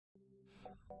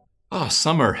Oh,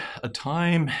 summer, a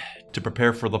time to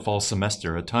prepare for the fall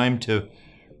semester, a time to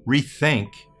rethink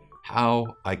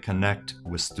how I connect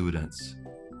with students.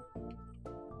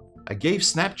 I gave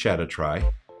Snapchat a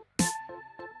try.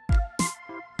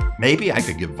 Maybe I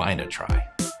could give Vine a try.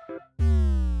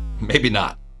 Maybe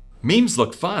not. Memes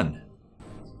look fun.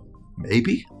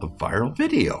 Maybe a viral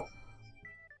video.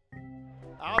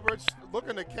 Albert's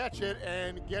looking to catch it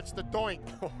and gets the doink.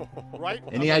 Right?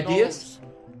 Any ideas?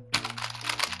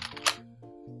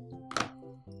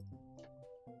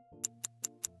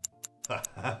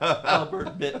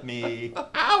 Albert bit me.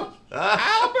 Ouch!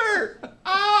 Albert!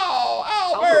 Oh,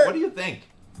 Albert! What do you think?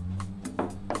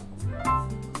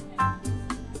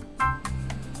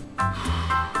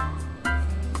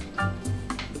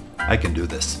 I can do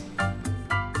this.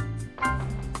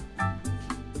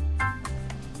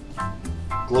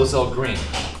 Glozell Green,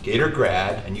 Gator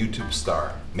grad and YouTube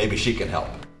star. Maybe she can help.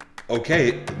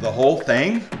 Okay, the whole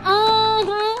thing?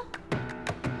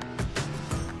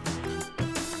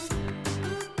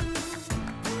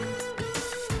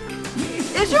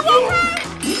 Is you okay?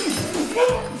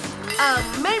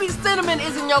 Maybe cinnamon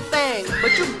isn't your thing,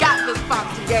 but you got this,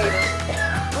 Foxy Gator.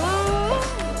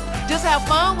 Just have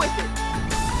fun with it.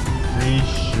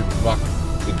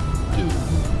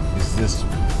 Is this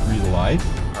real life?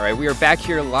 All right, we are back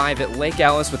here live at Lake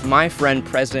Alice with my friend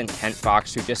President Kent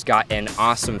Fuchs, who just got an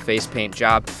awesome face paint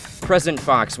job. President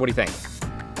Fuchs, what do you think?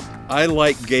 I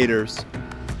like gators.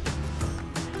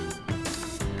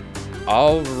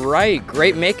 All right,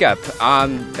 great makeup.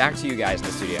 Back to you guys in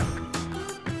the studio.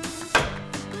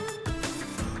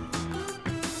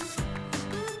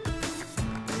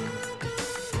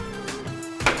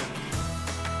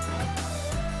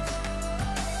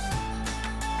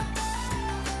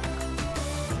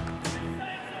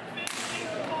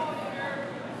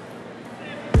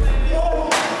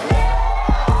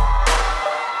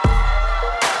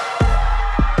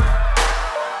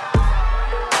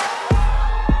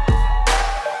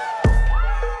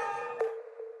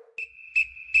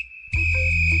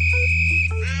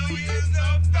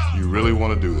 You really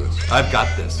want to do this? I've got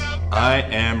this. I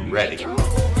am ready. Come here!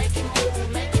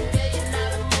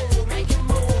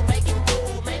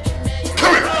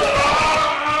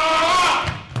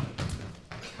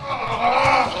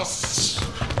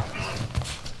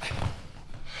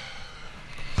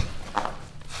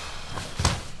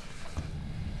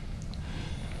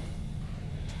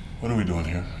 What are we doing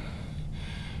here?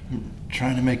 I'm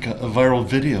trying to make a viral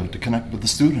video to connect with the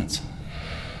students.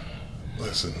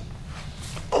 Listen.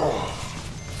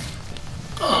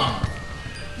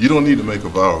 You don't need to make a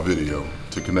viral video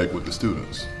to connect with the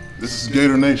students. This is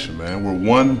Gator Nation, man. We're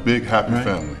one big happy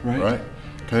family, right?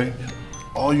 Okay? Yeah.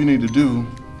 All you need to do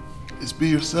is be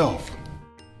yourself.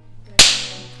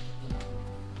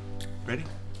 Ready?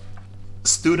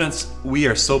 Students, we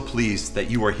are so pleased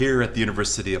that you are here at the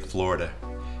University of Florida.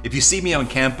 If you see me on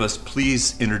campus,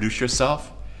 please introduce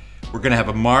yourself. We're going to have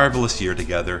a marvelous year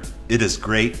together. It is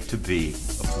great to be a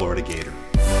Florida Gator.